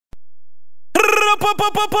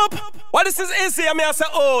What this is easy, I mean I say,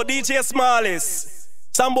 oh, DJ Smallest.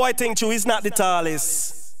 Some boy think you he's not the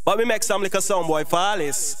tallest, but we make some like a some boy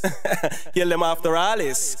fallis. Kill them after all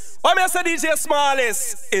this. What me I say DJ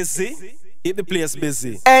Smallest? Easy, keep the place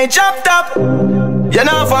busy. Hey, chop top. You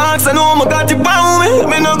know for ask, I know I got it bound me.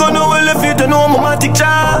 Me no gonna well if you don't know my matic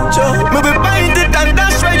charge. Me be bite it and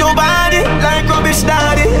dash right your body like rubbish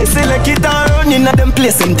daddy. Say like it and run in a them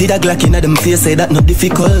place. Empty the Glock in a them face, say that not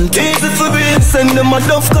difficult. Easy for real, send them a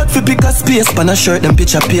duff cut for pick a space. Pan a shirt, them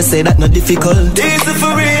picture pace, say that not difficult. Easy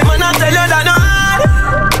for real, man I tell you that no hard.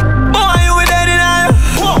 Boy you dead in a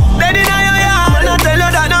dead in a yard. Man I tell you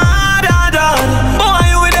that no hard, hard, hard.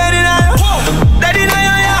 Boy you dead in a dead in a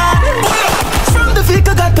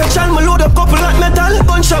petrol, me load up couple like metal.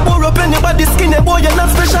 Gunshot bore up anybody skin, a boy you're not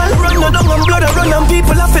special. Run no down and blood, run and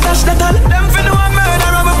people have to dash that all. Them fi do a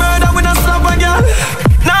murder, of a murder with a slap a girl.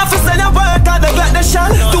 Now fi sell your work, I they like the shell.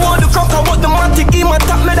 Do all the crock and what the matic, him a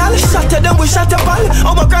top medal. Shot at them, we shot up all.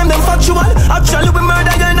 Our crime them factual. Actually we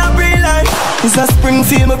murder, you not real life. It's a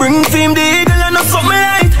Springfield, me bring fame, the eagle and a something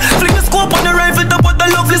right. Fling the scope on the rifle, top out the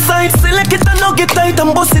lovely sight. Select it and not get tight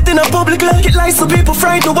and bust it in a public light. It lies so people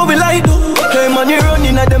fright, know what we like do. Hey man, you run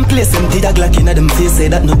in a them place, empty the Glock in a them face, say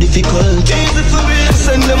that no difficult. Easy for real,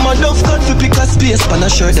 send them a duff cut for pick a space. Pan a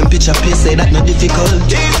shirt, them picture pace, say that no difficult.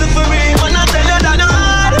 Easy for real, man I tell you that no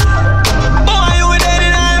hard. Boy you dead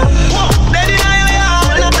in a dead in a yard.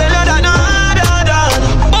 Man I tell you that no hard, hard, hard.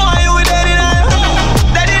 Boy you dead in a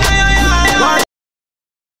dead in a yard.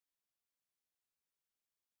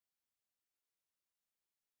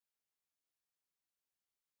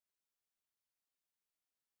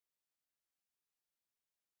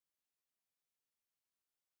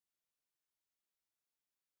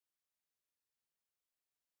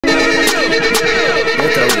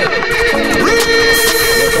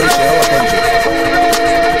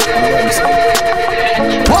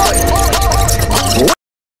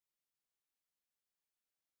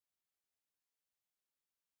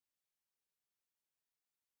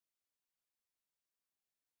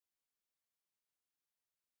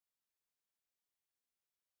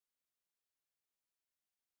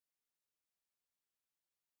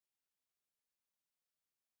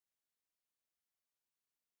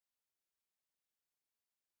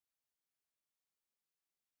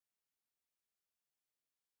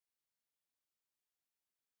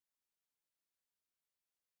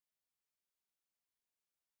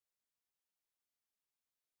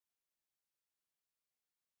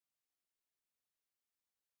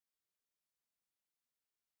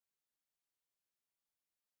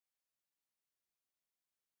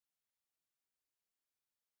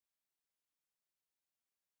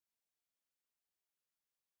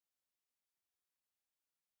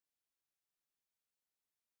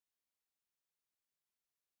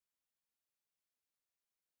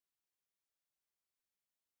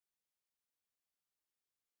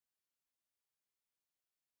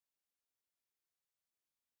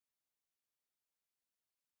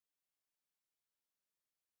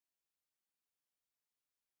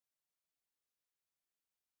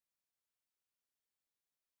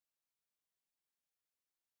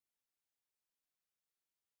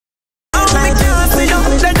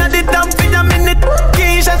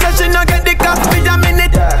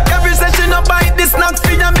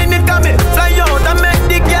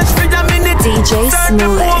 DJ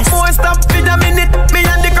Smallest. Stop for a minute. Me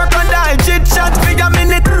and the crocodile chit chat for a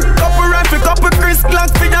minute. Couple rifle, couple Chris clock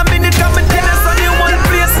for a minute. Come and tell us on the one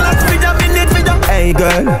place lock for a minute. Hey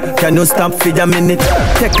girl, can you stop for a minute?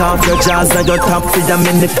 Take off your jaws and your top for a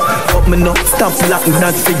minute. Up me no, stop locking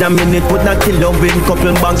that for a minute. Would not kill your win,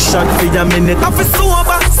 couple back shot for a minute. I feel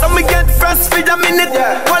sober, so me get fresh for a minute.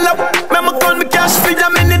 Call up, me call me cash for a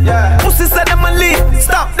minute. Pussy said them a lead,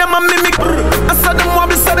 stop them a mimic. I saw them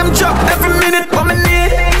wobble, saw them drop every minute. What me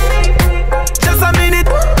need, just a minute.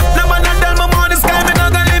 No man not tell me more, the sky me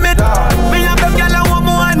not gonna limit. Me have them gyal I want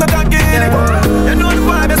more and me can get it. You know the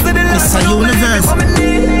vibe, you see the light. Mr.Universe.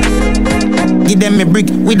 Give them a brick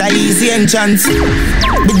with a easy entrance.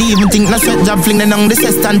 They even think no sweat job fling them on the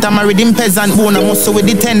sestant. I'm a riddim peasant, bone a muscle with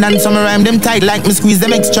the tendon. Some rhyme them tight like me squeeze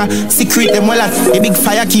them extra. Secret them well at a big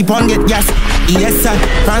fire keep on get gas. Yes sir,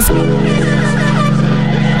 France.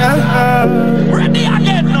 Ready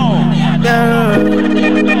again now.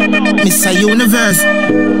 Mr.Universe.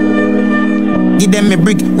 Give them a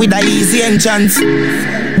brick with a easy entrance.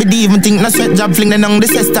 But they even think no sweat job fling them on the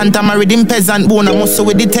sestant. I'm a riddim peasant, bone a muscle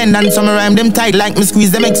with the tendon. Some rhyme them tight like me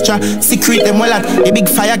squeeze them extra. Secret them well at a big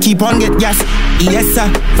fire keep on get gas. Yes sir,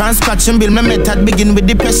 from scratch and build my method. Begin with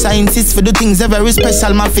the pressure, insist for the things are very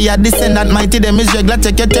special. Mafia descendant, mighty them is regular,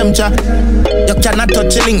 check your temperature. You cannot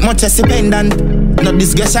touch a link, much as a pendant. No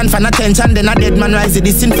discussion, fan attention, then a dead man rise the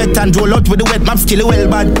disinfectant. Roll out with the wet map, skill well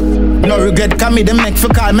bad. No regret, come me them make for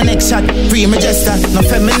call my next shot. Free my gesture, no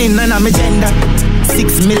feminine, none of my gender.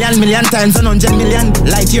 6 million times 100 million.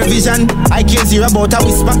 Light your vision, I care zero about a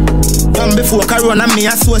whisper. From before corona, me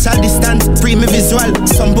a social distance. Free me visual,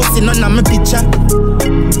 some posting none of my picture.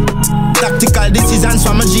 Tactical decisions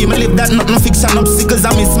from a dream, I live that not no fiction. Obstacles a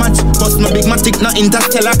mismatch, bust my big matic, no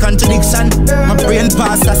interstellar contradiction. My brain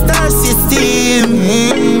pass a star system.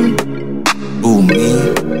 Oh me,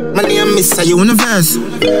 my name Mr.Universe.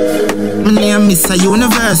 My name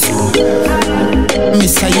Mr.Universe.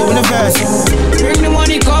 Mr.Universe. Bring the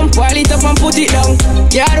money, come, pile it up and put it down.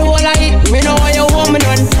 Yeah, the whole of it, me know what you want me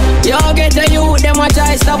done. You get the youth, them a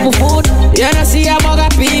try stop for food. You don't see a bag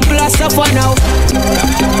of people a suffer now.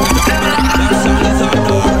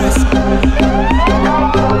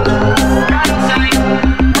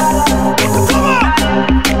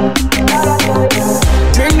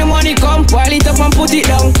 Bring the money, come, pile it up and put it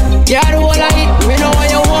down. Yeah, the whole of it, me know what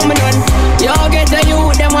you want me done. You get the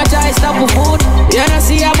youth, them a try stop for food. You don't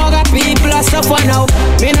see a bag of people a suffer now.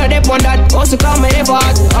 Me know they on that, also come me ever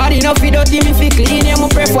hard. Hard enough you don't give me fi clean, you mo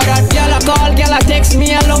pray for that. Girl a call, girl a text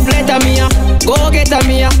me, a love letter me a. Go get a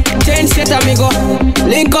me a, change set a me go.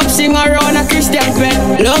 Link up, sing around a Christian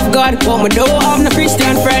pen. Love God, but me don't have no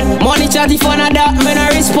Christian friend. Money chatty fun of that, me no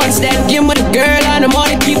response them. Give me the girl and the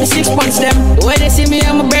money, keep me 6 months them. When they see me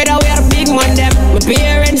and my brother, we are big man them. My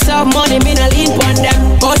parents have money, me no lean on them.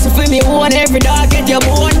 Hustle for me one, every dog get your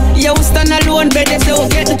bone. You stand alone, better so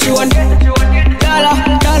get the tune. Dollar,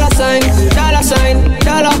 dollar sign, dollar sign,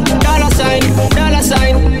 dollar, dollar sign, dollar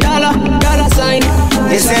sign, dollar, dollar sign.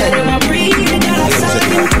 Yes, sir. Dollar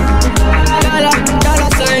sign, dollar,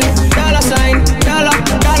 dollar sign, dollar sign, dollar,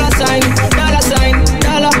 dollar sign, dollar sign,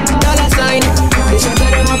 dollar, dollar sign. This is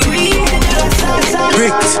what I'm breathing.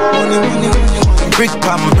 Bricks, brick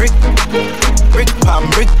pam brick, brick pam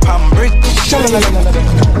brick pam brick.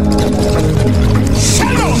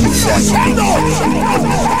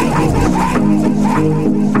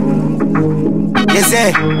 Yes,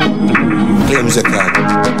 sir. Claims a card.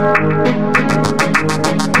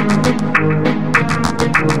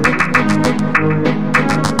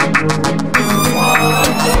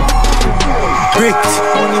 Bricks,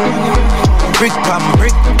 brick pam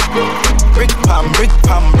brick, brick pam brick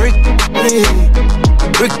pam brick,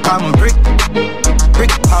 brick pam brick,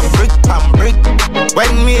 brick pam brick pam brick.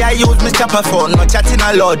 When me I use my chopper phone, no chatting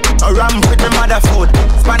a lot. I ram with my mother food,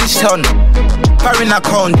 Spanish town, foreign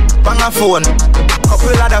account, bang a phone,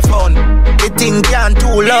 couple other phone. The thing can't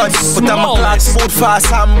too loud. Put on my clocks, food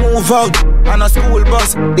fast and move out. On a school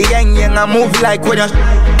bus, the young I move like when you.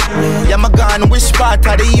 Yeah, my gun, which part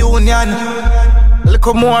of the union? Look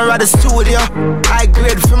more at the studio. I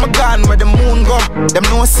grade from a gun where the moon go. Them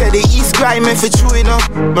no say the East grime if it's true enough.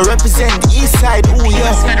 Me represent the East side, ooh yeah.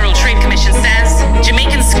 The US Federal Trade Commission says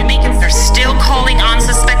Jamaicans are still calling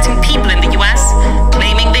unsuspecting people in the US,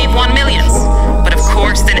 claiming they've won millions. But of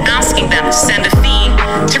course, then asking them to send a fee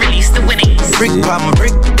to release the winnings. Brick pam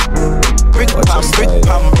brick, brick pam brick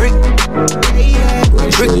pam brick,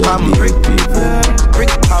 brick pam brick,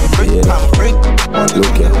 brick pam brick pam brick.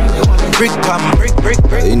 Look here. Brick pam brick brick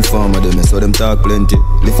brick. Informer them, so them talk plenty.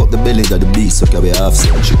 Lift up the belly of the beast, so carry half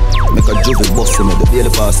century. Make a juvie bust them at the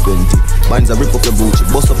daily past 20. Binds a rip up your Gucci,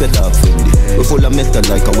 bust up your dark Fendi. We full of metal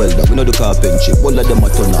like a welder, we know the carpentry. All of them a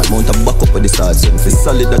turn out, mount a back up with the sergeant. Fi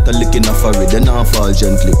solid that a lick in a forehead, then I fall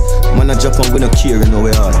gently. Man a Japan, we no care, you know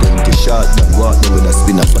we are empty. Shot down, walk down with a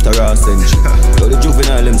spinner, but a raw century. So the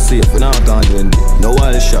juvenile them safe, we not can't do anything. No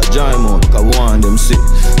wild shot, join out, cause we want them sick.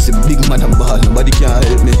 See big man and ball, nobody can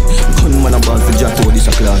help me. Gunman and ball for jack to this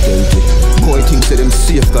a clock healthy. Boy think say them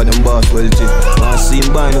safe, cause them boss wealthy. Want see him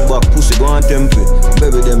buy the back, pussy go on temple.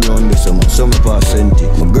 Baby them round this summer, summer pass centi.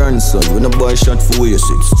 My grandson, when a boy shot for way 6.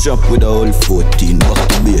 Chop with a whole 14, back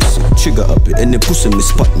to basic. Trigger happy, any pussy me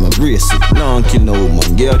spot, my brace it. Now I kill no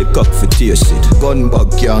woman, get the cock for taste it. Gun bag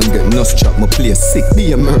can't get enough chop, my place sick.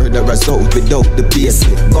 Be a murderer's out without the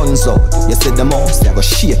basic. Guns out, you said them house, they go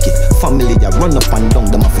shake it. Family, you run up and down,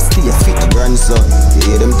 them have to stay fit. Grandson, you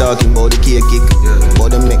hear them talking about the cake kick. But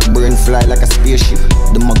them make brain fly like a spaceship.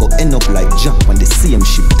 Them a go end up like Jack on the same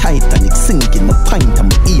ship. Titanic sinking, my pint and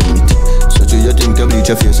my aim it. So do you think you bleach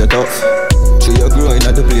your face at off? So you're growing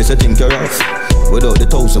at the place, I think you're off. Without the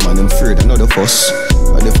 1,000 man, them afraid another fuss.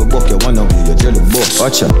 And if a buck you wanna be, you're jelly boss.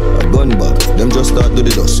 Watch out, a gun bag, them just start do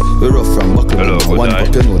the dust. We rough from back and one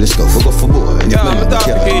pop, you know this stuff. We go for boy, and if me not the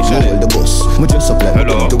car, me hold the bus. Me dress up like me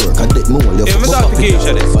going to work, I did me hold the fuck up.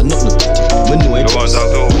 For nothing, me know it.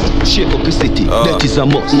 Shake up the city, that is a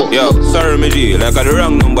must. Yo, sorry me G, like I the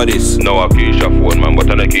wrong number this. No a Keisha phone man,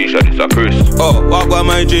 but on a Keisha this a Chris. Oh, what about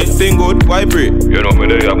my G, thing good, why pray? You know me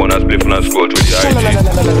there, you wanna split and scroll through the IG.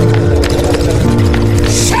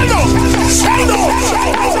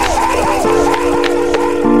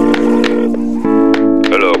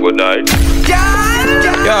 Hello, good night.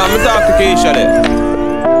 Yeah, I'm talk to Keisha there.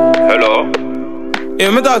 Hello? Yeah,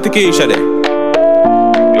 I'm talk to Keisha there.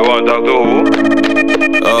 You want to talk to who?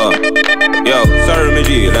 Yo, sorry me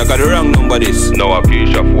G, like I the wrong number this. No a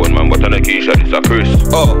Keisha phone man, but on a Keisha this a Chris.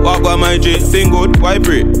 Oh, what about my G, thing good, why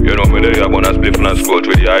pray? You know me there, you wanna split and scroll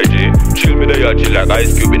through the IG. Chill me there, you chill like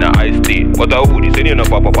ice cube in a iced tea. But a hoodie, say you no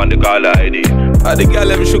pop up on the caller ID. The girl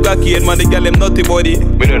them sugar cane, man, the girl them nutty body.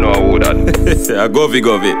 Me don't know who that. I govy.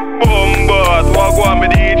 Bombas, what go on me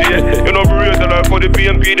DJ? You know Procreator like for the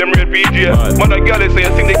BMP, them real PJ. Man, the girl is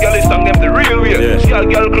saying, sing the girl is song them the real way. Yeah. See a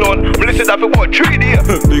girl clone, me listen that for about 3 days.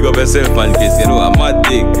 Big up yourself, man, case you know a mad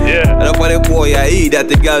thing. Yeah. And up for the boy, I eat that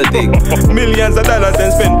the girl thing. Millions of dollars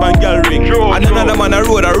and spent on girl ring. And another man a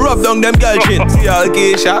road, I rub down them girl chin. See how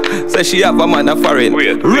Keisha, say she have a man a foreign.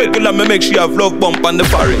 Regular me make she have love bump on the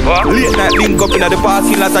foreign. Late night link up in the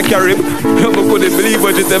parking lot a carry. You couldn't believe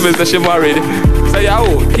what you tell me that she married. Say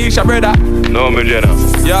yo, Keisha brother. No, me Jenna.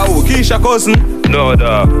 Yo, Keisha cousin. No,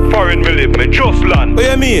 the foreign me live, me just land.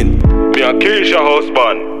 What you mean? Me a Keisha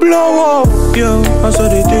husband. Blow up, yo. I saw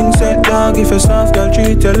the thing set dog. If a soft girl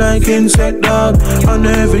treat you like insect dog. And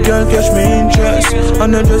every girl catch me interest.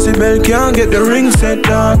 And a Jessie Bell can't get the ring set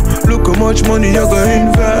dog. Look how much money you go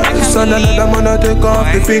invest. And another man a take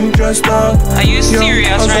off the pink dress dog. Are you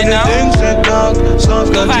serious right now? Thing set dog.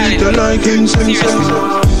 Soft girl treat you like insect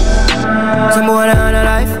dog. Some more on a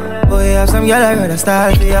life. Boy, have some girl I gotta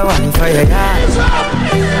style for your wife for your guys.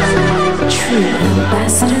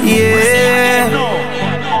 Yeah.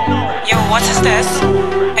 Yo, what is this?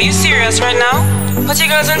 Are you serious right now? Put your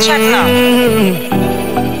girls in check now.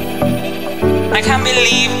 I can't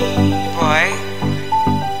believe, boy.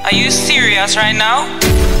 Are you serious right now?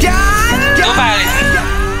 Don't violate me.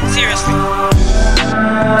 Seriously.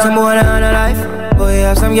 Some more on a life. Boy,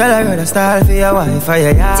 have some girl I gotta style for your wife for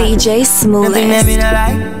your guys. DJ Smooth. Nothing that me not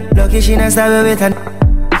like. Lucky she not stab with an.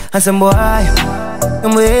 And some boy,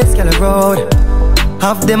 them ways girl road.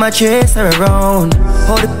 Half them a chase her around.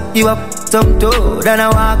 Hold you up some toe. Then I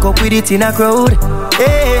walk up with it in a crowd.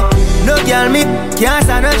 Hey, no girl me can't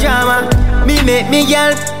stand no drama. Me make me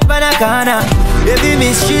girl pan a corner. Baby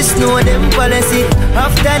miss she know them policy.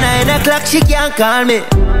 After 9 o'clock she can't call me.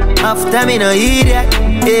 After me no eat that.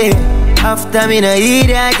 Hey, after me no eat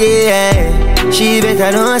that. Yeah, she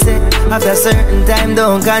better know say after certain time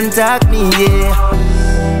don't contact me. Yeah.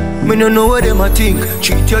 Me no know what them a think.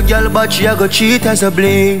 Treat your girl but she a go cheat as a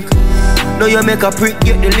blink. Now you make a prick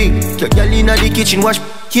get the link. Your girl inna the kitchen wash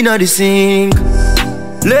inna the sink.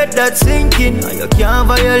 Let that sink in. You can't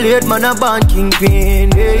violate man a born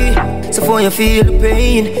kingpin. Hey. So for you feel the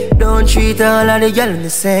pain, don't treat all of the girl the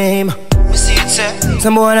same. Me see it say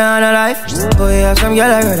some boy on a life. Boy have some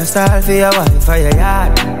girl I rather style for your wife for your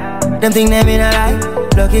yard. Them think them in a life.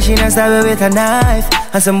 Lucky she not stab with a knife.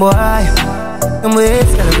 And some boy them ways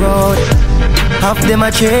to the road. Half them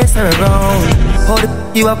a chase her around.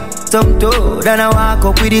 Hold you up some toe. Then I walk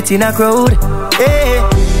up with it in a crowd. Hey,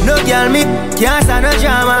 no girl me can't stand no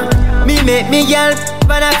drama. Me make me girl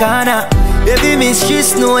pan a corner. Baby miss she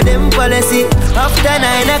know them policy. After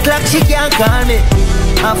 9 o'clock she can't call me.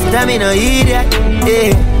 After me no eat that.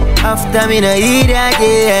 Yeah, after me no eat that.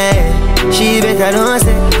 Yeah, she better know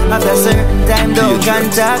say after certain time don't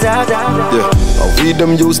contact. Yeah, we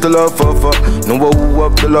them used to laugh off. Know who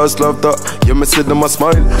up the last laughter. Yeah, me see them a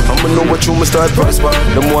smile. I'ma know what you must start prosper.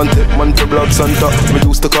 Them want it man to block Santa. Me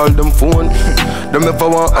used to call them phone. Them if I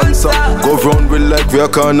want answer. Go round with like we a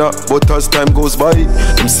corner. But as time goes by,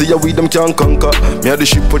 them see ya we them can't conquer. Me had the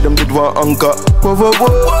ship with them did want anchor. Whoa, whoa,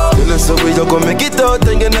 whoa. Tell us the way you gonna make it out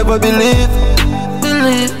and you never believe.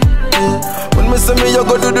 Believe, yeah. When me say me you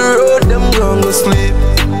go to the road, them gonna sleep.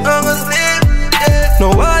 Gonna sleep, yeah.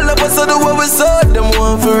 Now all of us are the what we saw, them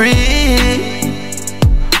want for real.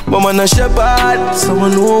 But man a shepherd,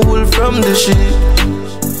 someone know wool from the sheep.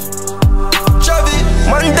 Chavi,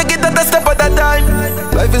 man take it at a step at a time.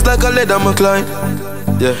 Life is like a ladder, my climb.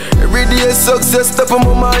 Yeah, every day is success, step on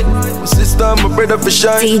my mind. My sister, my brother for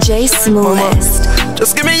shine. DJ Smoothest.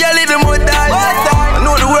 Just give me a little more time. I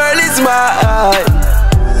know the world is mine.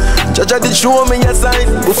 Judge did show me a sign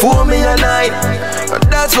before me a night. And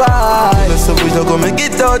that's why I said we are gonna make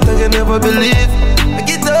it out, I can never believe. Make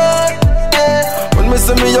it out, yeah. When me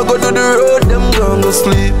say me you go to the road, them gonna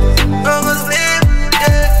sleep. Gonna sleep,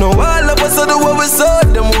 yeah. Now all of us are the what we saw,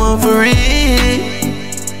 them want for real.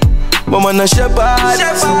 But man a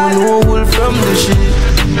shepherd, so we know wool from the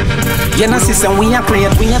sheep. You know sister, we are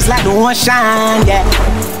create waves like the ocean, yeah.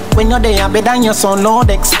 When you're there, better than your son, loud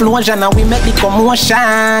explosion, and we make the commotion,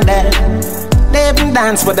 yeah. They even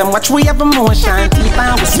dance with them, watch we have emotion. Keep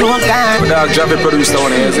on with slow down. Dog, drop it, produce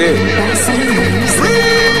down here, see?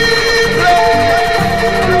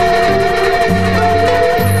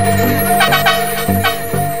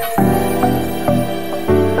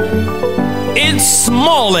 It's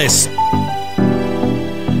smallest.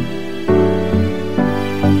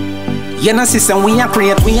 You know, sister, we are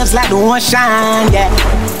create waves like the ocean, yeah.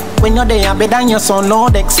 When you're there, better than your son,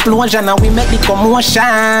 loud explosion, and we make the commotion,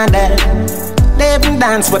 yeah. They even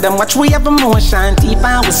dance with them, watch we have emotion. Keep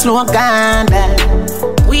on with slow down, yeah.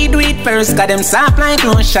 We do it first, got them soft like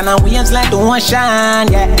lotion, and waves like the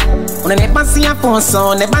ocean, yeah. When I never see a phone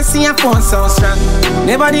sound, never see a phone sound strong.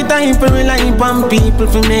 Never the time to rely on people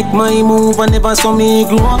to make my move, and never saw me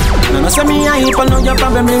grow up. Now say me hype, I know you're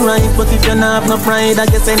probably right, but if you not have no pride, I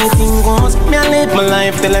guess anything goes. Me I live my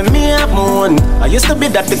life telling me I'm one. I used to be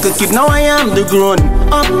that little kid, now I am the grown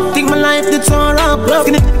up. Think my life did so rough,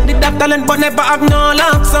 did have talent but never have no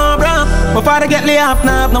luck, so bro. My father get laid off,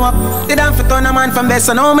 now have no up. Did have to turn a man from best,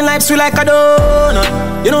 so now my life sweet like a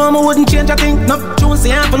donut. You know I wouldn't change a thing, no. Choose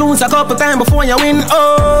the ample lose a couple times before you win,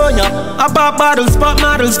 oh yeah. I pop bottles, pop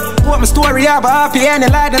models. Put my story up, happy and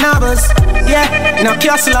like the novels. Yeah, in a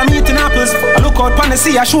castle I'm eating apples. I look out upon the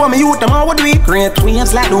sea, I show me youth, them how would we create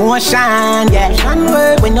waves like the ocean, yeah.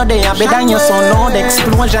 When you're there, better than your son, loud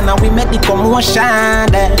explosion, and we make the commotion,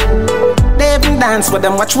 yeah. They even dance with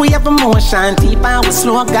them, watch we have emotion. Keep on with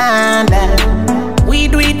slow down, yeah. We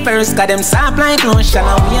do it first, got them soft like lotion,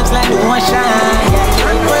 and waves like the ocean, yeah.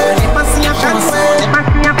 Never see a phone, never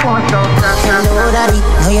see a phone, hello daddy,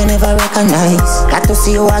 no you never recognize. Got to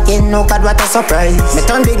see you again, no God what a surprise. Me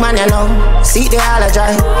turn big man you know, see the all a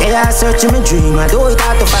dry. They are searching my dream, I do it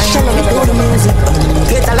hard to find. Me do the music,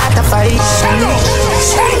 get a lot of fight.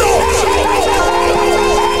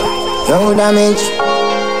 Yo damage.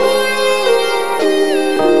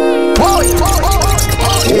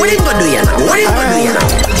 What are you gonna do you now? What are you gonna do you now?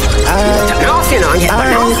 Nothing on you,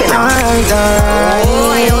 nothing on.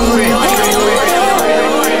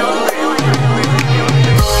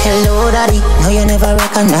 Hello daddy, no you never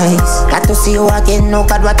recognize. Got to see you again, no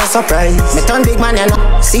God what a surprise. Me turn big man you know,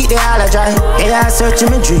 see the all a dry. They are searching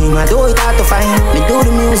my dream, I do it hard to find. Me do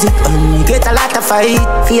the music and me get a lot of fight.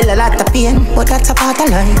 Feel a lot of pain, but that's a part of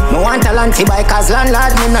life. Me want a land to buy cause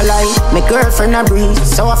landlord me no lie. Me girlfriend a breeze,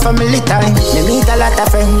 so a family time. Me meet a lot of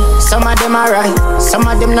friends, some of them are right. Some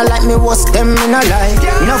of them no like me, was them me no lie.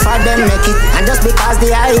 Enough of them make it, and just because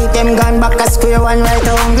they hype, them gone back a square one right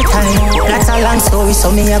around the time. That's a long story,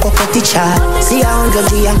 so me I go cut the chart. See 100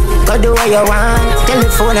 G, go do what you want.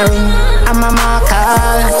 Telephone a ring, and mama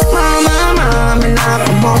call. Mama, me not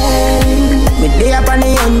come home. Me day up on the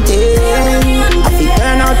hunting. I feel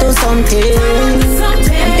turn out to something.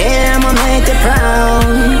 And then I'ma make it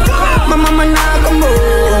proud. My mama not come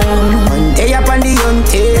home. One day up on the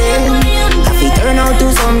hunting. I feel turn out to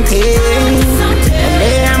something. And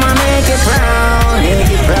then I'ma make it proud, make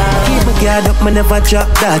it proud. Keep my guard up, me never drop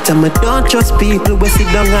that. And me don't trust people we sit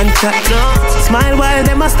down and chat. Smile while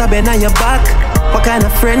they must have been on your back. What kind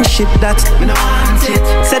of friendship that? Me no want it.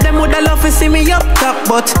 Say them woulda love to see me up top,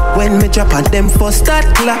 but when me drop on them first start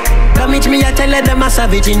clap. Damage me, I tell them a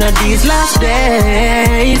savage in these last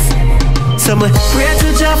days. So me pray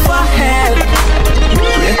to Jah for help.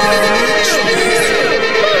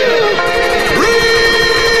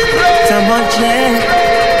 Tamo J,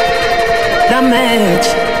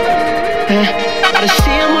 damage. The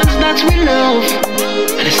same ones that we love,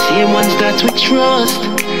 and the same ones that we trust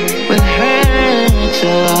will hurt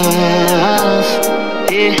us,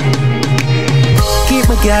 yeah. Keep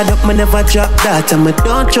my guard up, me never drop that. And me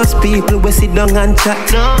don't trust people we sit down and chat.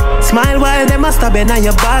 Smile while they must have been on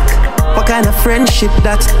your back. What kind of friendship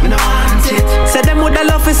that? Me no want it. Say them woulda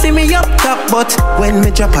love to see me up top, but when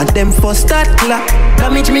me drop on them first start clap.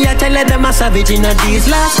 Damage me, I tell them a savage in these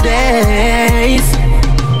last days.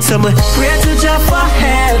 So me pray to Jah for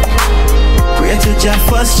help. Pray to Jah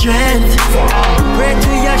for strength. Pray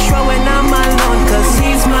to Yeshua when I'm alone, cause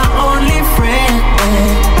he's my only friend.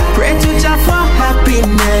 Pray to Jah for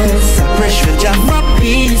happiness. I pray to Jah for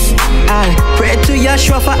peace. I pray to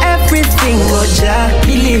Yeshua for everything. Oh Jah,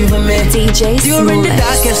 deliver me. DJ During the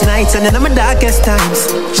darkest nights and in my darkest times,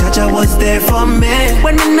 Jaja was there for me.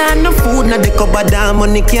 When me not no food, not the cup of damn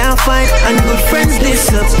money can't find, and good friends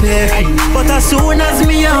disappear. But as soon as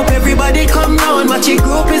me up, everybody come round. Watch it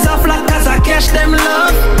group is a flock cause I cash them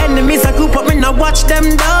love. Enemies a group up, me not watch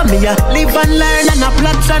them down. Me a live and learn and a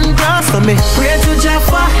plots and grass. So me pray to Jah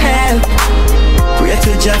for help, pray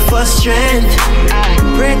to Jah for strength,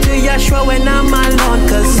 pray to Yahshua when I'm alone,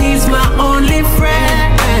 cause he's my only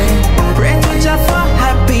friend. Pray to Jah for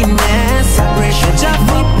happiness, pray to Jah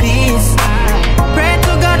for peace, pray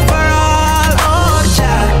to God for all. Oh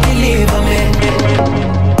Jah, deliver me.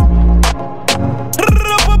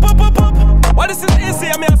 What is this easy?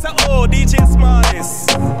 I mean, I say, oh, DJ Smartest.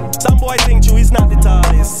 Some boy think you is not the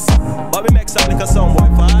tallest, but we make some like a some boy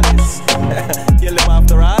fattest. Kill him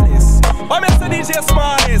after all this. But me say DJ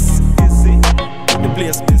Smartest. Busy, the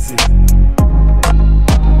place busy.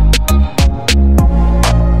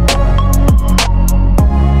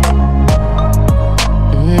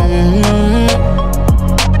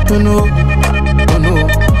 Oh no, oh no.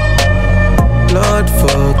 Lord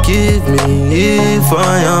forgive me if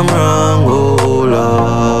I am wrong, oh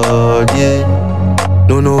Lord, yeah.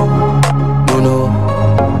 No, no, no, no.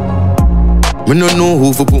 Me no know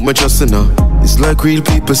who for put my trust in her. It's like real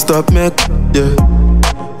people stop me, yeah.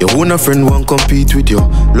 Your own a friend won't compete with you,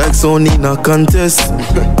 like son in a contest.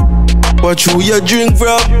 What you you drink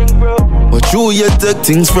from? What you you take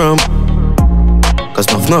things from? Cause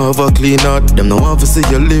enough now have a clean heart. Them no want to see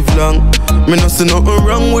you live long. Me no see nothing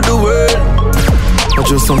wrong with the world. But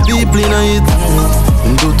just some people in it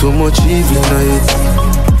and do too much evil in it.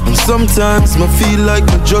 And sometimes me feel like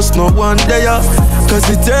me just no one there, cause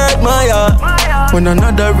it hurt my heart when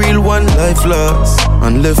another real one life lost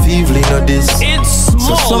and left evil in this.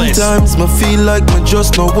 So sometimes me feel like me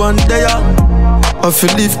just no one there. I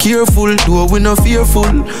feel live careful, though we not fearful.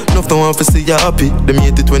 Enough don't want to see you happy, them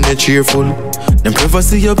hate it when they're cheerful. Them prefer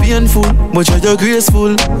see you painful, but you're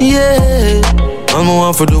graceful, yeah. I'm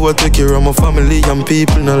want to do what take care of my family and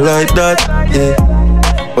people not like that, yeah.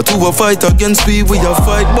 But who will fight against we a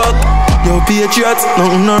fight back. Yo patriots,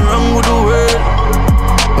 nothing wrong with the world.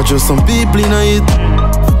 But just some people in it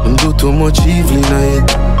and do too much evil in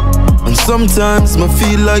it. And sometimes me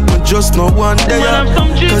feel like me just no one there,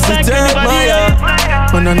 cause it hurt my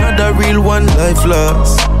heart when another real one life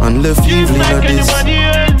lost and left evil in this.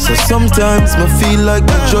 So sometimes me feel like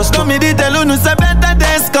me just no. Me di tell you no say better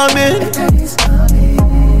days coming.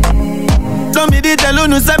 Don't me di tell you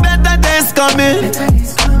no say better days coming.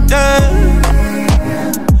 Yeah.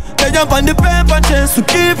 They jump on the paper chase to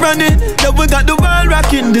keep running. Yeah, we got the world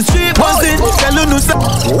rocking, the street buzzing. Tell you no say.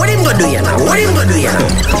 What him go do you now? What him go do you now?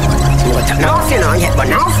 Now you know yet, but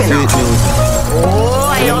now you know. Oh,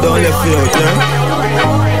 I don't left you out,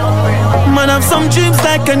 yeah? Man have some dreams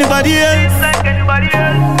like anybody else.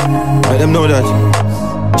 Let them know that.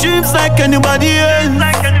 Dreams like anybody else.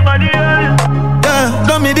 Yeah,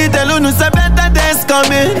 don't me di tell you no say better days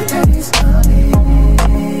coming.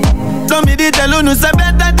 Don't me di tell you no say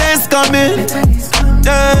better days coming.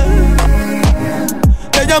 Yeah.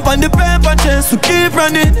 They jump on the paper chase to keep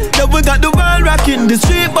running. Yeah, we got the world rocking, the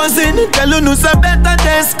street buzzing. Tell you no say better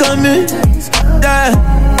days coming. Yeah.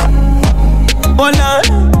 Oh Lord,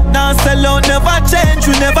 now sell out, never change,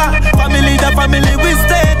 we never. Family the family, we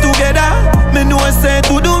stay together. Me know say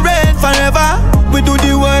to do rain forever. We do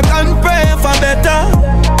the work and pray for better.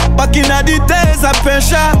 Back in the days of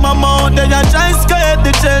pressure, mama out there try skate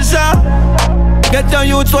the treasure. Get your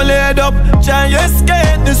youth so laid up, try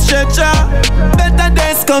escape the stretcher. Better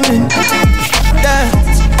days coming, yeah.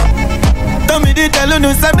 Don't me tell you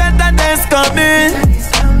no say better days coming,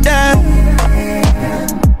 yeah.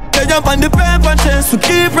 They jump on the paper chase to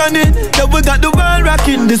keep running. Yeah, we got the world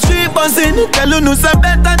rocking, the street buzzing. Tell you no say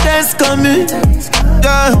better days coming,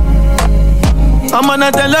 yeah. I'm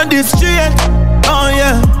gonna tell you this straight, oh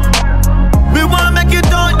yeah. We wanna make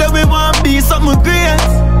it out, then we wanna be something great,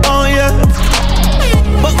 oh yeah.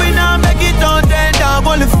 But we now make it out there, dog,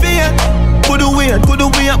 only fear. Could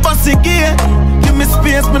we bust it gate. Give me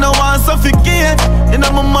space, me no want suffocate. In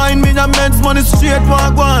my mind, me a men's money straight,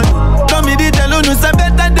 walk one. Tell me the tell you no say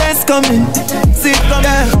better days coming. See it coming,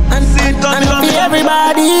 yeah. And see it coming. And for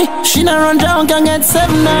everybody, she not run down, can get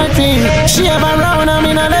 790. She have a round, and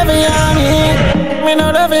me no love me. Me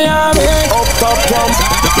no love me. Up top jump.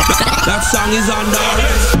 That song is on there.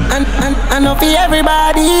 And for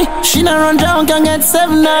everybody, she not run down, can get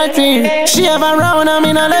 790. She have a round, and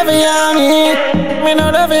me no love me. Me no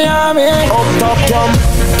love me. Up top jump.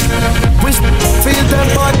 We feel them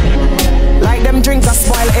butt like them drink a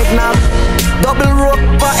spoil eggnog. Double rope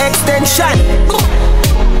for extension.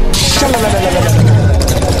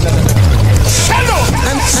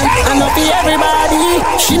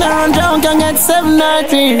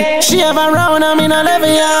 790. She have a round and me no love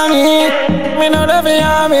me. Me no love me.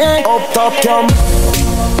 Up top come.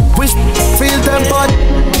 Wish feel them but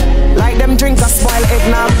like them drink a spoil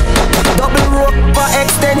eggnog. Double rope for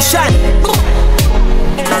extension.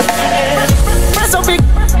 Press up big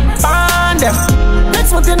on them.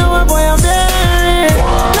 Next one you know a boy I'm very.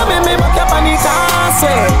 You make me back up on the castle,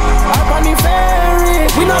 up on the ferry.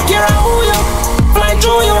 We don't care who you fly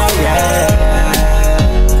through you.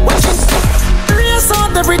 Yeah. Watch it. Race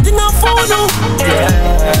out everything I follow. Yeah.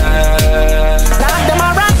 None of them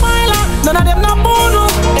are rock miler. None of them not bono.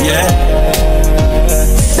 Yeah.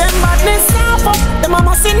 Them badness suffer. Them a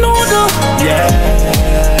must noodle. Yeah.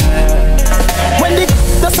 When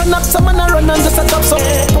the sun up, some man a run and just a top so.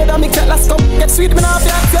 Powder mix at last cup, get sweet me now fi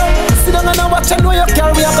act yo. Sit down and a watch and know you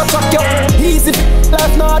carry a go track yo. Easy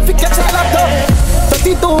life now hard fi catch a laptop.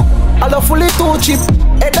 32, I love fully too cheap.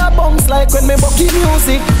 Head a bounce like when me bucky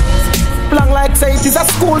music. Long like say it is a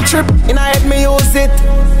school trip. In a head me use it.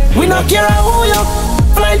 We not care who you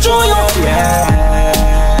fly through you.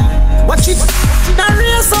 Yeah. Watch it. Now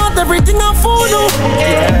race out everything I follow.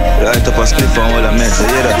 Yeah. Light up a split on all the meds, you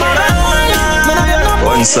hear that?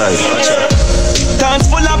 One side. Dance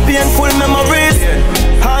full of painful memories.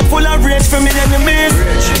 Heart full of rage for me enemies.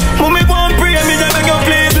 When me won't pray, me they beg you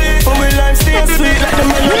please. For my life stay sweet like the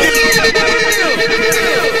melody.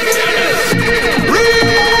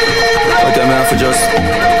 What am I for just?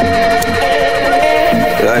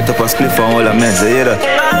 Light up a split on all the meds, you hear that?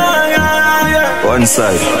 One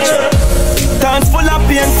side. Dance full of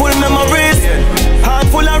painful memories. Heart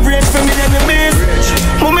full of rage for me enemies.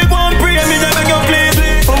 When me won't pray, me they beg you please.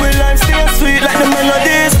 For my life stay sweet like the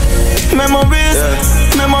melodies. Memories,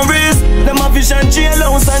 memories. Them a vision,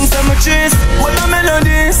 jailhouse and cemeteries. What the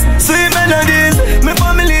melodies, sweet melodies. My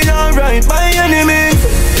family alright by any means.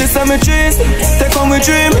 The cemeteries, take on my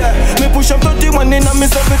dream. Me push up 31 in me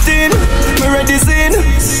 17. Me ready scene,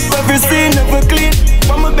 every scene never clean.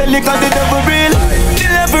 From my belly cause the devil real. The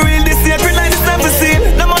devil real, the sacred like the never seen.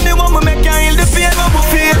 Them on the one we make you heal the pain what we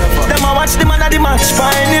feel. Them a watch the man at the match for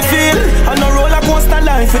any feel. On a roller coaster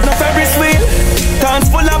life with no Ferris wheel. Dance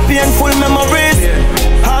full of painful memories.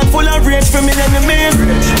 Heart full of rage for me enemies.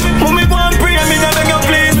 When me go and pray, me they beg you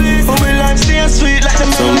please. For me life stay sweet like the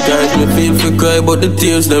melody. Sometimes me feel for cry but the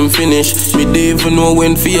tears them finish. Me don't even know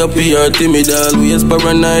when fear appear timid. Always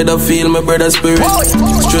paranoid I feel my brother's spirit.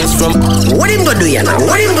 Stress from what him go do you now?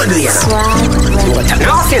 What him go do you now? You got to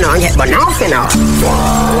know you know yet but now you know.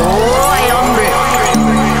 Oh I hungry.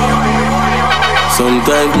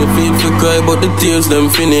 Sometimes me feel for cry but the tears them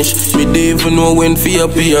finish. Me don't even know when fear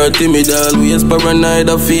appear timid. Always paranoid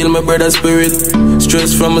I feel my brother's spirit.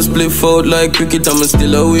 Stress from a split out like cricket. I'm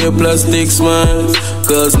still away plastic smiles.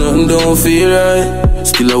 Cause nothing don't feel right.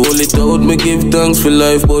 Still I hold it out, me give thanks for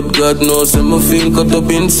life. But God knows I'm a feel cut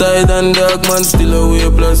up inside. And dark man still away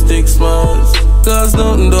plastic smiles. Cause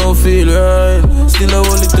nothing don't feel right. Still I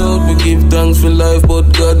hold it out, me give thanks for life.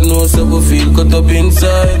 But God knows I will feel cut up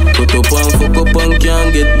inside. Cut up and fuck up and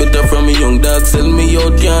can't get better from a young dog. Sell me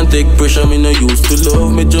out, can't take pressure. Me no used to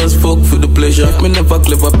love, me just fuck for the pleasure. Me never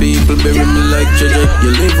clever people, bury me like treasure. You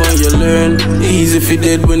live and you learn, easy if you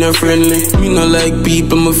dead when you're friendly. Me no like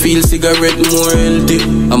people, me feel cigarette more healthy.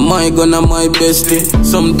 Am I gonna my bestie?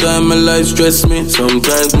 Sometimes my life stress me.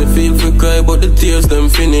 Sometimes me feel for cry but the tears them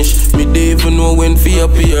finish. Me don't even know when fear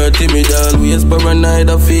appear timid. Always paranoid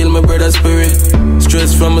I feel my brother's spirit.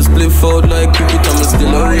 Stress from a split out like cricket. I'm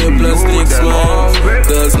still away plastic smile.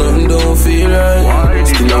 Cause nothing don't feel right.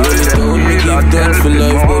 Still away it out, me give thanks for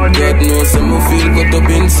life. But God knows I'm a feel cut up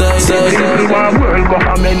inside. The world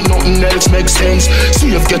government, nothing else makes sense.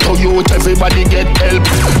 See if get a youth, everybody get help.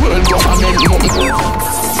 World government, nothing.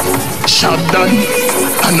 Shot done,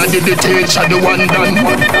 and I did the teacher, the one done.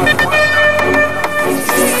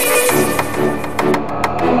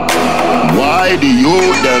 Why the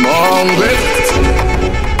youth them hungry?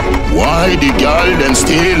 Why the girl them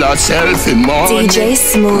steal herself in money? DJ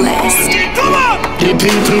Smallest. Come on! The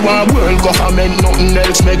people want world government, nothing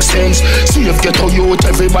else makes sense. See if get a youth,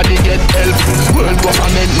 everybody get help. World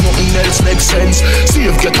government, nothing else makes sense. See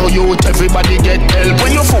if get a youth, everybody get help.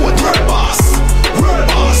 When you vote, world boss, world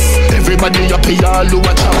boss. Everybody up here, all who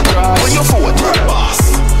a top grass. When you vote, world boss,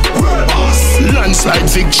 world boss. Landslide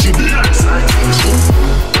victory, landslide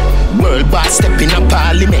victory. World boss step in a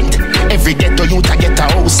parliament. Every ghetto youth a get a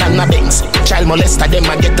house and a Benz. Child molester them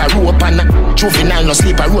I get a rope and juvenile no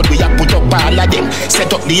sleep a road we a put up all of them.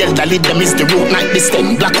 Set up the elderly them is the root not the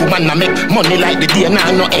stem. Black woman a make money like the day now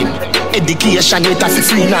no end. Education it a fi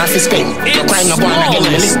free now fi spend. No crime no born again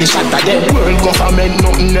me lick the shot of them. World government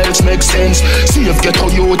nothing else makes sense. Save ghetto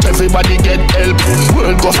youth everybody get help.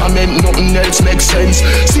 World government nothing else makes sense.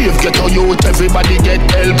 Save ghetto youth everybody get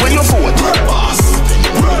help. When you vote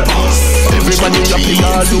everybody happy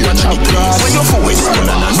all who a chop grass. When you vote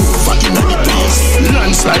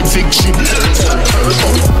landslide victory.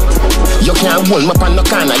 You can't hold me on no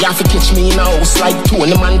corner. You have to catch me in a house like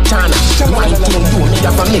Tony Montana. One thing do me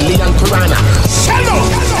have a million piranha. Shadow!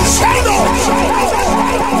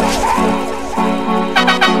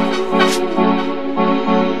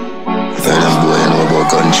 Fellas boy, I know about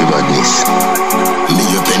country badness. Me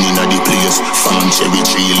a penny inna the place. Farm cherry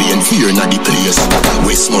tree lane here inna the place.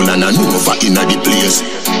 Westmoreland and Nova inna the place.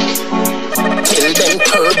 Tell them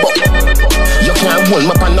turbo. You can't hold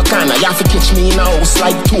me on no corner. You have to catch me in a house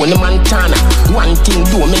like Tony Montana. One thing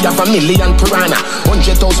do me have a million piranha.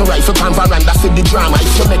 100,000 rifle pan veranda for the drama.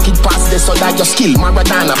 If you make it past this so that you skill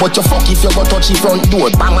Maradona. But you fuck if you go touch the front door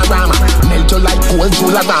Bamarama. Melt you like cold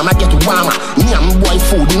Jularama. Get warmer. Nyam boy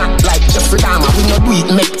food not like Jeffrey Dahmer. We no do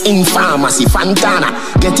it make in pharmacy Fantana.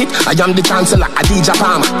 Get it? I am the chancellor Addi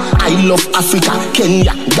Palmer. I love Africa,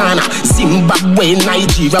 Kenya, Ghana, Zimbabwe,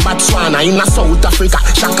 Nigeria, Botswana. In a South Africa,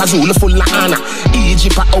 Shaka Zulu full of honor.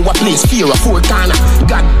 Egypt our place, fear of four corner.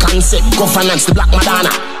 God concept, governance, the Black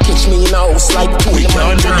Madonna. Catch me in a house like Tony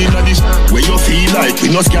Montana. Where you feel like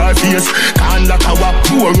we no scar face. Can't lock a wap,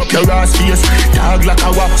 pour up your ass face. Dog like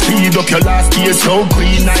a wap, speed up your last face. So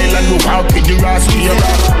Green Island, look how big the ass face.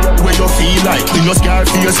 Where you feel like we no scar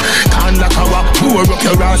face. Can't lock a wap, pour up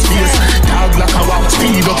your ass face. Dog like a wap,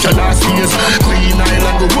 speed up your last face. Green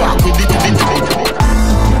Island, go walk with it.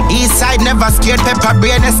 Eastside never scared, pepper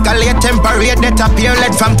brain escalate, temperate, that appear,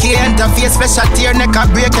 let from key interface, special tear, neck a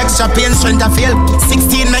break, extra pain, strength a fail,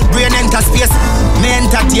 16 make brain enter space, me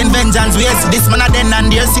entertain vengeance ways, this man a then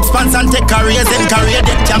and there, 6 pounds and take a raise, and career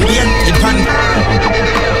that champion, it pan.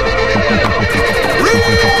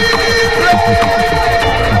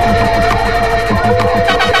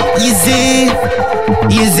 Easy,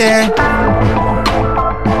 easy,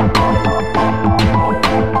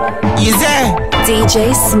 easy.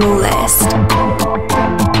 DJ Smallest.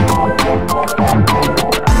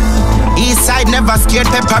 Eastside never scared,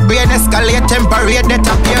 pepper brain escalate, temperate, that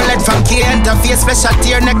appear, let from key interface, special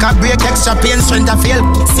tear, neck a break, extra pain, strength a fail,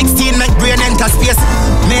 16 make brain enter space,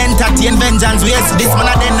 me entertain vengeance ways, this man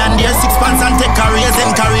a then and there, 6 pounds and take a raise,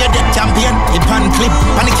 and career that champion, it pan clip,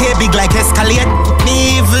 panic K big like escalate,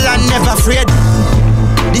 me evil and never afraid.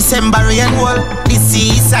 December rain wall, this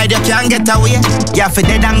seaside you can't get away. You have a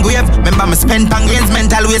dead and grave. Remember me spend pangrains,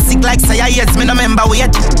 mental way sick like say yes, me no remember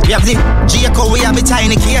wait. We have the Jacob, we have a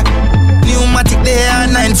tiny key. Pneumatic there,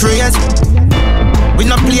 9 phrase. We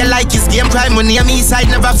no play like his game crime. We name Eastside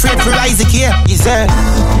never afraid for Isaac here.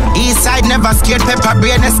 Eastside never scared, pepper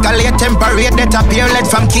brain escalate, temperate, that appear, let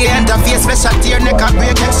from key interface, special tear, neck a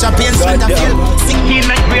break, extra pain, strength a feel, 16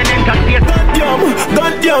 make brain enter space.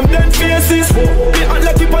 Goddamn, them faces. They act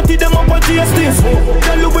like you party them up on justice.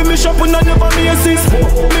 Tell you when me shopping I never misses.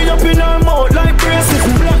 Me up in her mouth like braces.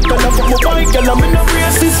 Black color from my bike, girl I'm in a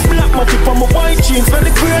braces. Black matic from my white jeans, for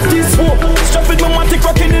the greatest. Strap with my matic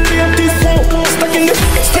rocking the latest. Stuck in the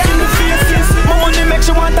faces. My money makes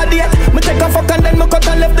you want a date. Me take a fuck and then me cut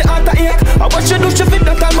and left the heart a ache. I watch you do she fit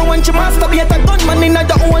that time when she masturbate. A gunman in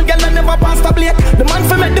the old girl and never pass the blade. The man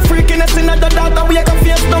for make the freakiness in the data. We can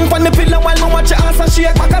face down on the pillow while me watch your ass a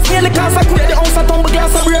shake. Back a snail cause I quit the house a tumble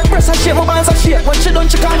glass a break. Press a shake, my bands a shake. When she done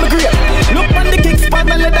she call me great. Look on the kick spot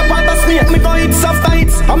and let the part a snake. Me go hit soft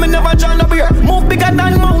hits, I me never join the beer. Move bigger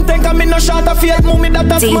than mountain, cause me no short of fate. Move me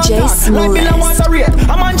that a smart talk, like me no water rate.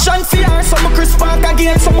 A man shan fear, so me crisp back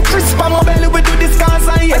again. So me crisp on my belly, we do this cause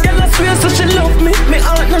I hate. A girl a swear so she love me, me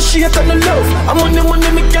heart no shake and no love. I'm on the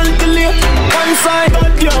money me calculate. One side,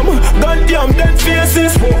 goddamn, dead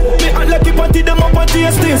faces. Me act like you party them up and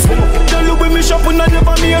taste this. Tell you when me shopping I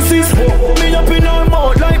never misses. Me up in her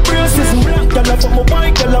mouth like braces. Black girl from my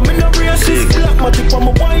white girl I'm in a braces. Black matic from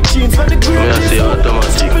my white jeans for the greatest.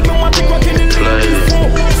 Strip with my matic rocking the ladies.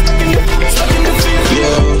 Stuck in the face. Yo,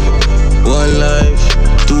 one life,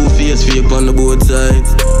 2 face fake on the both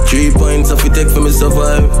sides. 3 points off you take for me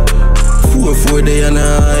survive. 4 day and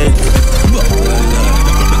night.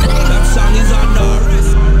 That song is on the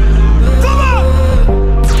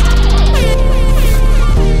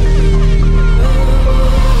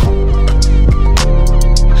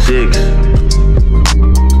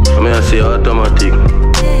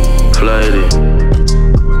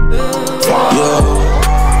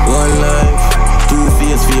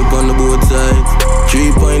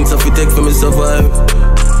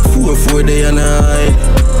where they and I.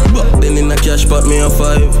 Back then in a cash pot me a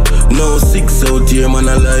 5. Now 6 out here man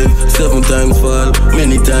alive. 7 times fall,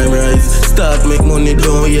 many times rise. Start make money,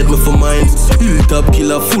 don't hate me for mines. Top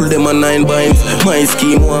killer, full them a 9 binds. My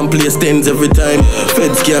scheme one place 10s every time.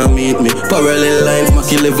 Feds can't meet me, parallel lines.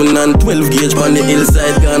 Mac 11 and 12 gauge on the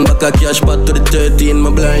hillside. Gone back a cash pot to the 13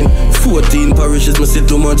 my blind. 14 parishes me see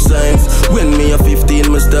too much signs. When me a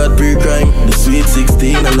 15 me start pre-crime. The sweet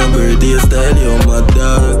 16 and a birthday style, yo my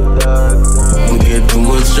dog. I get too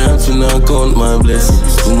much chance when I count my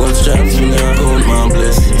blessings. Too much chance when I count my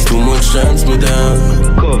blessings. Too much chance me down.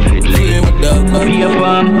 COVID leave me down. Be a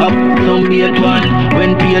farm up, some be a one.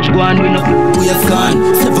 When pH gone, we know we have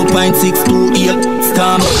gone. 7.628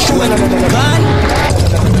 stamp. When gone.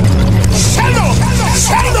 Shadow!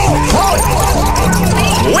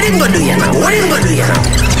 What him gonna do you now? What him gonna do you now?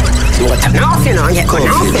 You got to off you now, get going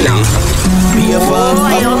off you now. Be a farm up,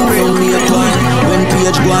 some be a one. When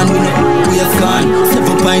pH gone, we know we have gone.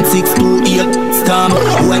 7.628 stamp.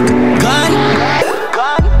 When gone.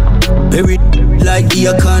 Buried like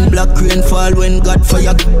Eacon, black rainfall when God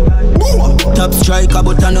fire. Top striker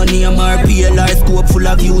but I no name or PLR scope full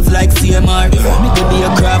of views like CMR. Me go be a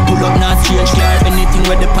crab, pull up not strange car. Anything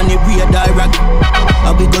where the pan the radar rock.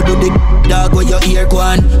 I we go do the dog where your ear go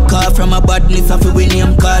on. Call from a badness of a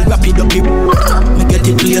name call. Wrap it up it. Me get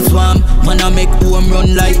it place warm. Man I make home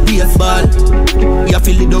run like baseball. You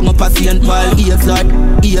feel it down up a St. Paul. Ears hard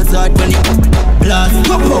when it blast.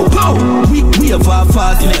 Pow pow. We have a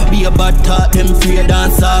fast. Be a bad talk. Them fear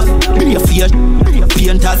dance off. Be a fear.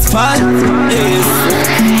 Painters fall. Yes.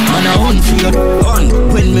 Man a unfeared.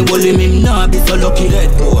 When me hold him nah be so lucky.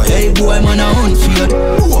 Hey boy man a unfeared.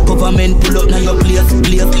 Government pull up now your place.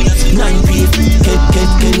 9 piece.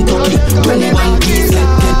 Kentucky. 21 piece.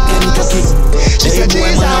 Kentucky. Hey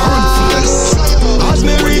boy man a unfeared. As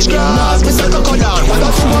me reach grass, me say coco down. What a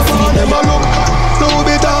fool for them a look. Blue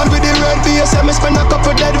bit on with the red face. Me spend a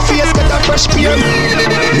couple dead face. Get a fresh peer.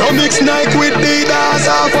 No mix Nike with Adidas.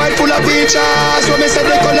 Half white full of bleachers. So me say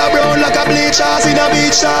the color brown like a bleachers in a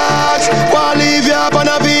beach shorts. Wanna leave you up on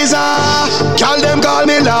a visa. Call them call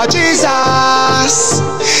me Lord Jesus.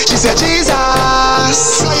 She said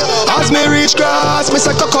Jesus. As me reach grass, me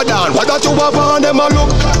say coco down. What that you have on them a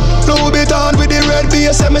look. Blue bit on with the red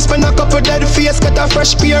face. Me spend a couple dead face. Get a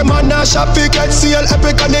fresh pair. Man a shop fi get seal.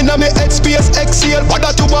 Epic and inna me head space exhale. What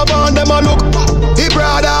that you have on them a look. He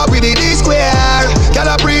brother with the D-square. Girl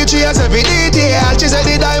a preach yes every detail. She said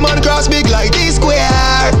the diamond cross big like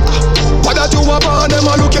D-square. What that you have on them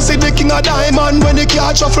a look. You see the king of diamond. When the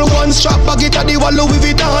car shuffle one strap bag it at the wall Louis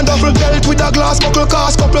Vuitton. Double belt with a glass buckle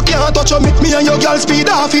cast. Couple can't touch me. Me and your girl speed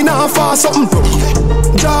off in a fast something.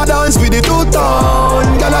 Jordans with the two-tone.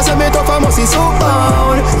 Girl I say me tough I must see so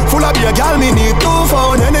bound. Full of beer girl me need 2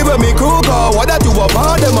 phone. Anywhere me crew go. What that you have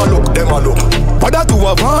on them a look. Them a look. What that you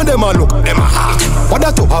have on them a look. Them a hot. What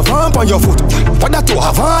that you have on your foot. What that you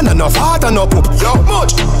have on and no fat and no poop. Yo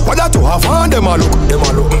much. What that you have on them a look. Them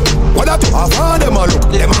a look. What that you have on them a look.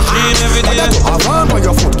 Them a hot. What that you have on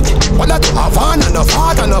your foot. What that you have on and no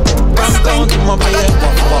fat and no poop.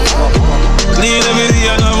 Clean every day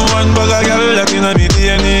and I'm one bag of girl that in a me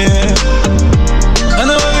DNA. I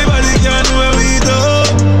know everybody can do what we do.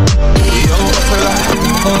 Yo,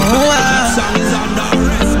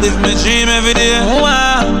 live my dream every day.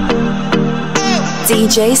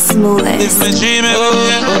 DJ Smoothest. Live my dream every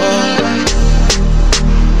day.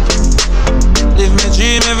 Live my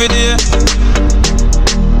dream every day.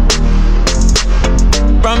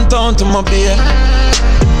 From town to my bay.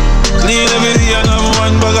 Clean every day and I'm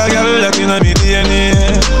one bag of girl that in a me DNA.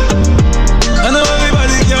 I know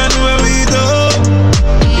everybody can do what we do.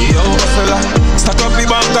 Yo, fella, stack up the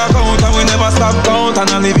bank account and we never stop count and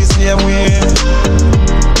I live the same way.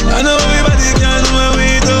 I know everybody can do what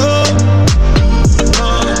we do.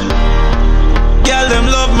 Girl, them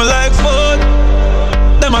love me like food.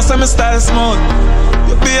 Them a say me style smooth.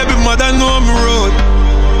 Your baby mother know me road.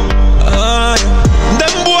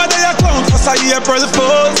 Them boy they a clown for say April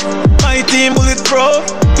Fools. My team bulletproof.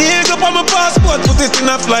 Take up on my passport, put it in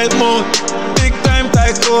a flight mode. Big time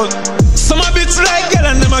tycoon. Some a bitch like girl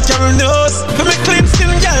and them a carry nose. For me clean skin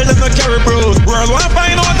girl, them a carry bros. World wanna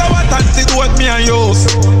find out what antidote me and use.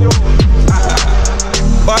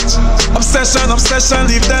 But obsession,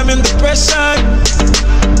 leave them in depression.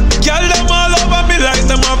 Girl them all over me like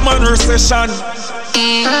them have man recession.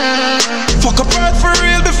 Fuck apart for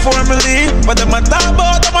real before me leave. But them a talk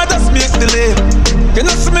about, them a just make the leave. You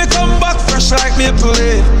know see me come back fresh like maple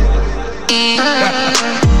leaf.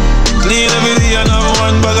 Clean every day and I'm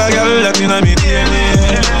one bag of girl that in a me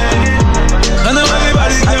DNA. I know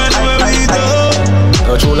everybody can do what we do.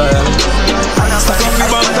 Stack up the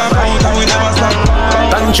bank account and we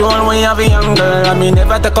Control when you have a young girl. I mean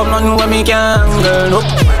never take up nothing when me can girl. Nope.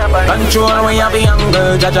 Control when you have a young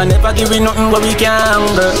girl. Jaja never give you nothing when we can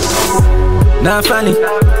girl. Nah funny.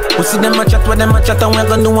 We see them a chat with them a chat and we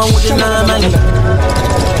gonna do one with the normally.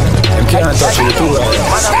 Them can't touch you too right.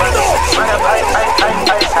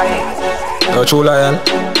 No true lion.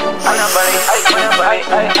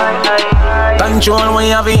 Control when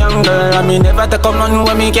you have a young girl. I mean never take up nothing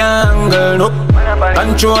when me can girl. Nope.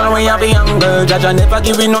 Control when you have a young girl. Jaja never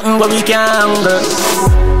give you nothing when we can girl.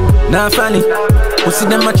 Nah funny. We see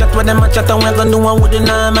them a chat with them a chat and we gonna do one with the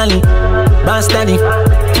normally. Boss daddy.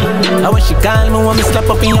 I wish she call me when me step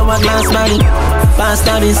up in your glass body. Boss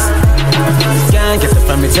daddies. Can't get it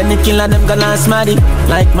from me. Send me killer them gonna smarty.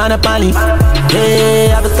 Like Monopoly.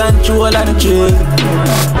 Yeah, I have the control of the trade.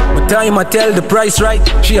 But time I tell the price right.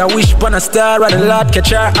 She a wish upon a star and the Lord catch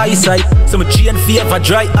her eyesight. So my chain favor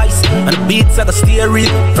dry ice. And the beats I got steer real.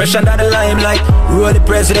 Fresh under the limelight. Roll the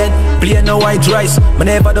president. Play no white rice. Me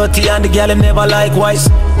never dirty and the girl him never likewise.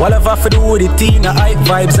 Whatever for do with the teen, the hype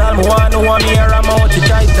vibes. All me want me here, I'm out to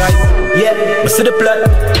tight. Yeah, I see the plot.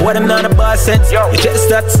 What them not a boss sense. You check the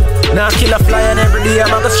stats. Now kill a fly and every day I'm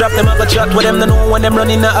gonna strap them, I'm gonna chat with them. They know when them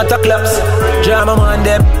running out attack claps. Jam them on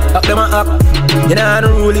them, up them and up. You know I'm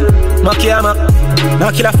ruling, mock ya mock.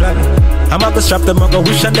 Now kill a fly. I'm gonna strap them, I'm gonna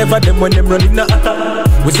wish I never them when them running out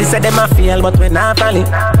attack. We see say them a fail, but we not falling.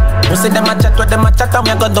 We see them a chat with them a chat and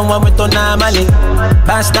we go down when we to normally.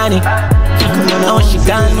 Boss Danny. Now she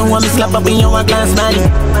can't know when me slap up in your glass body.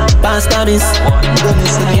 Boss Danny's.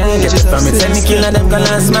 Can't get it from me, send me kill and them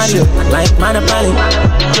gonna smash you. Like Monopoly.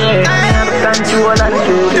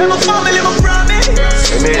 You're my family, my promise.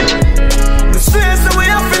 Amen. The space that we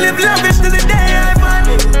have to live lavish till the day I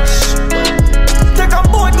vanish. Take a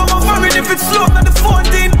boat, go my foreign if it's slow at the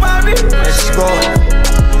 14th party. Let's go.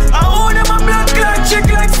 I own them a blood clot chick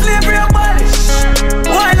like slavery abolish.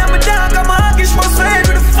 While I'm a dog, I'm a hoggish, must head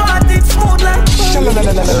with a 14th smooth like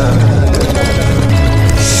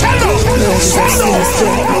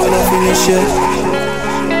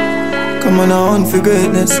Come on, I hunt for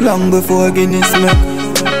greatness long before Guinness make.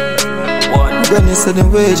 Granny said the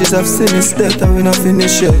wages of sin is death and we not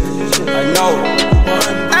finish yet. I know.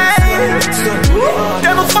 Hey,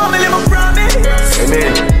 they're my family, my promise.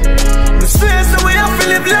 Amen. The space that we have to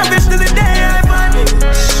live lavish till the day I vanish.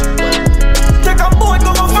 Take a boat,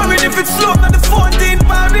 go my foreign if it's slow at the 14th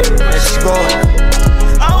party. Let's go.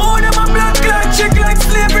 I own them a blood clot chick like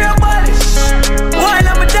slavery abolish. While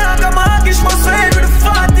I'm a dog, I'm a hoggish, must head with a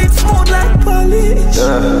 14th smooth like polish.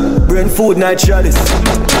 Brain food night chalice.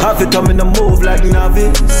 Have it come in the move like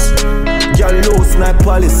novice. Girl loose like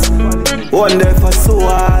police. One day for so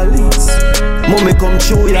Alice. Mommy come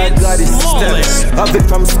chew like goddess. Have it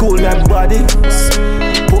from school like bodies.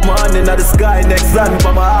 Put my hand in the sky, next land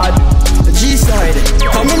for my heart. G-side,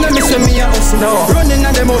 come on and miss me a house now. Running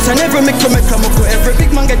at the house and every make to make a muckle. Every big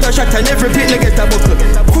man get a shot and every beat get a buckle.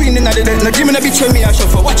 Queen in the dead, now give me a bitch when me a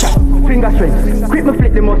shuffle. Watch out. Finger strength, quick me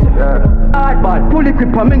flick the muscle. Hardball, pull it quick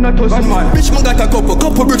and me not toss man. Bitch man got a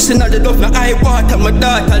couple bricks in the duff. Now I water my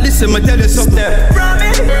daughter, listen me tell you something.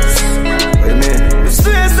 Promise. Amen. The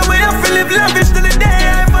space that we have to live lavish till the day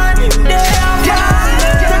I vanish.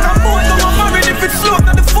 Take a boat to my foreign if it's slow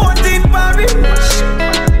at the 14th party.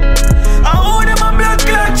 I own them a blood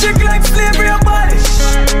clot chick like slavery abolish.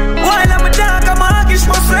 While I'm a dog, I'm a hoggish,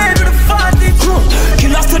 must head with a 14th.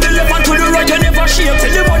 Killers to the left and to the right, you never shake. Tell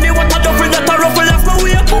the money what I do with that I ruffle left my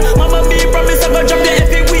way. Mama me promise I gon' drop the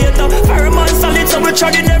heavy weight. Fireman solid, so we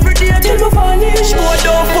charging every day till we vanish. Boy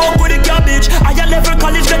don't fuck with the garbage. Higher level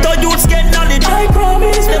college, get our youths get knowledge. I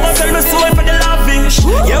promise, never sell me soul for the lavish.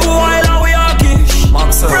 Yeah, while are we hawkish?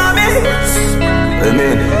 Promise.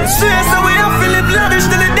 Amen. Space that we have to live lavish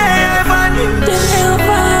till the day I vanish.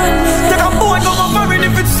 Take a boat, go my foreign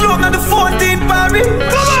if it's slow at the 14th party.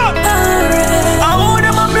 Come on! I own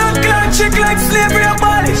them a blood clot chick like slavery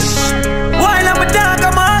abolish. While I'm a dog,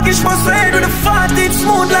 I'm a hoggish, must head with a 14th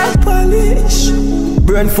smooth like polish.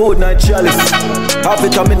 Brain food night chalice. Have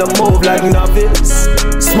it come in the move like novice.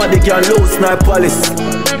 Smaddy girl loose like police.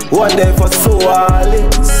 One day for so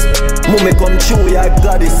Alice. Mommy come chew like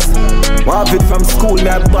goddess. Have it from school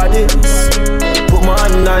like bodies. Put my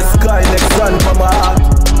hand in the sky, next sun for my heart.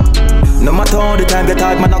 No matter how the time get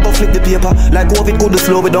hard, man, I go flip the paper. Like COVID, good to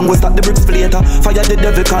slow, we don't go start the bricks for later. Fire the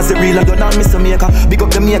devil, cause the real, and you're not miss a maker. Big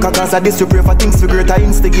up the maker, cause I this you pray for things for greater.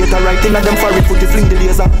 Instigator, right in at them for it, put the fling the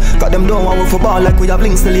laser. Got them down, one for ball, like we have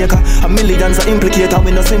links to laker. A millions are implicator,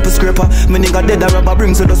 we no simple scraper. Me nigga dead, a rubber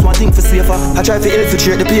brings, so just one thing for safer. I try to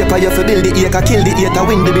infiltrate the paper, you for build the acre. Kill the hater,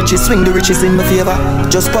 win the bitches, swing the riches in my favor.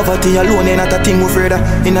 Just poverty alone, ain't not a thing we afraid of.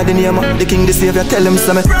 In the name of the king, the savior, tell him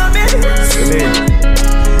something. Promise. Amen.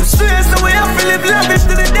 live lavish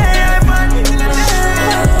till the day I man.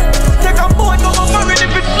 Take a boat, go married if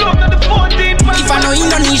it's slow to the 14th man. If I know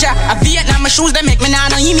Indonesia, a Vietnam, my shoes they make me nah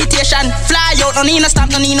no imitation. Fly out, no need no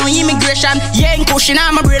stamp, no need no immigration. Yeah, in cushion,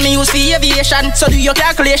 I'm a brain me use for aviation. So do your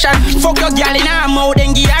calculation. Fuck your girl in her mouth,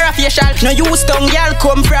 then give her a facial. No use tongue, girl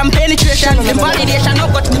come from penetration. The validation no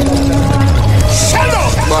got. Shut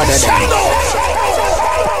up! Shut up!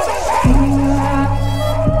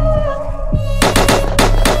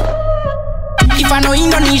 If I know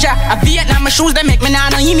Indonesia, a Vietnam, my shoes they make me nah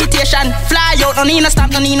no imitation. Fly out, no need no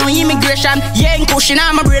stamp, no need no immigration. Yeah, in cushion,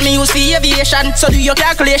 I'm a brain me use for aviation. So do your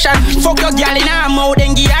calculation. Fuck your girl in her mouth,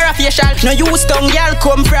 then give her a facial. No use tongue, girl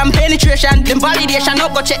come from penetration. Them validation, no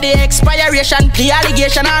go check the expiration. The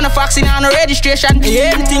allegation on no vaccine, on no registration.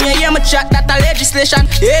 Anything you hear me chat, that a legislation.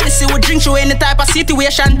 Anything we drink through any type of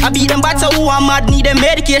situation. I beat them bad, so who am mad need them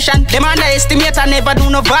medication. Them underestimate, I never do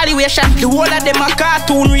no valuation. The whole of them a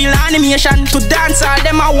cartoon, real animation. To Dancehall,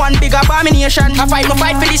 them a one big abomination. I fight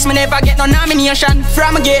for this, me never get no nomination.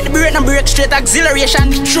 From a gate, the break, no break, straight acceleration.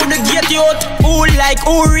 Through the gate, you out, who like,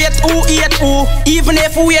 who rate, who hate, who. Even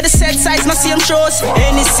if we wear the set size, no same shows.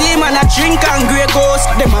 Any same man a drink and grey ghost.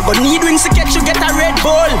 Them a go need wings to catch you, get a Red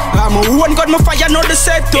Bull. I'm a one got my fire, not the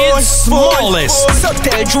set toes. Smallest. So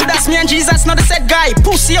tell Judas, me and Jesus, not the set guy.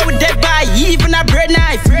 Pussy out with dead by, even a bread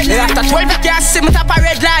knife. After 12, I can't see me top a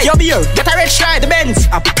red light. Yo, beer, get a red stripe, the Benz.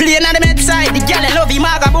 I play on the med side. The girl I love him,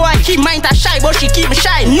 maga boy. Keep mind a shy, but she keep me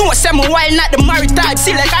shy. No, say me wild, not the married type.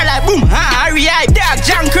 See like I like boom, hurry hype. Dog,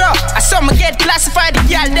 junk crow. I saw me get classified. The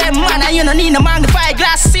girl, them man, and you don't need no magnify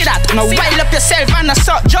glass. See that? Now wild up yourself and I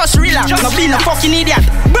saw just relax. No be no fucking idiot.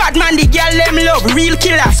 Bad man, the girl, them love real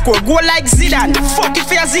killer. Score goal like Zidane. Fuck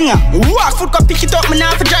if you're a zinger. Walk foot, go pick it up, me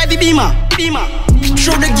now for drive the beamer.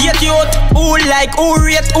 Through the gate, you out. Who like, who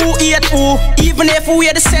rate, who hate, who. Even if we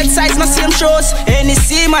wear the set size, no same shows. Any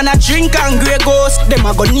same man a drink and grey ghost. Them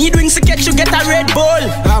a go need wings to catch you, get a Red Bull.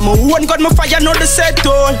 I'm a one got my fire, not the set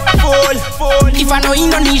toll. Fall. If I know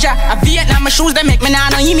Indonesia, a Vietnam, my shoes they make me nah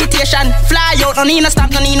no imitation. Fly out, no need no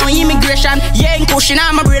stamp, no need no immigration. Yeah, in cushion,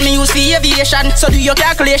 I'm a brain me use for aviation. So do your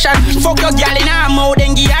calculation. Fuck your girl in her mouth,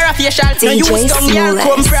 then give her a facial. No use tongue, girl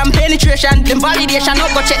come from penetration. Them validation, no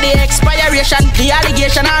go check the expiration. The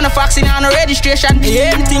allegation on no vaccine, on no registration.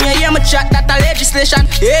 Anything you hear me chat, that a legislation.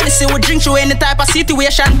 Anything we drink through any type of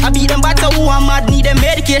situation. I beat them bad, so who am mad need them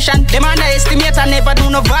medication. Them underestimate, I never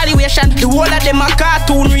do no valuation. The whole of them a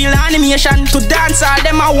cartoon, real animation. To Dancehall,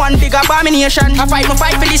 them a one big abomination. I fight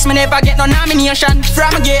for this, me never get no nomination.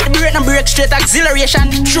 From a gate, the break, no break, straight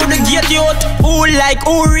acceleration. Through the gate, you out. Who like,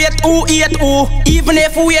 who rate, who hate, who. Even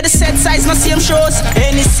if we wear the set size, no same shows.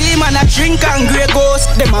 Any same man a drink and grey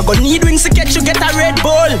ghost. Them a go need wings to catch you, get a Red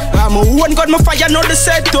Bull. I'm a one got my fire, not the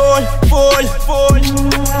set toll. Fall.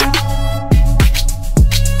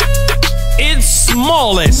 It's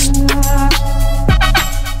Smallest.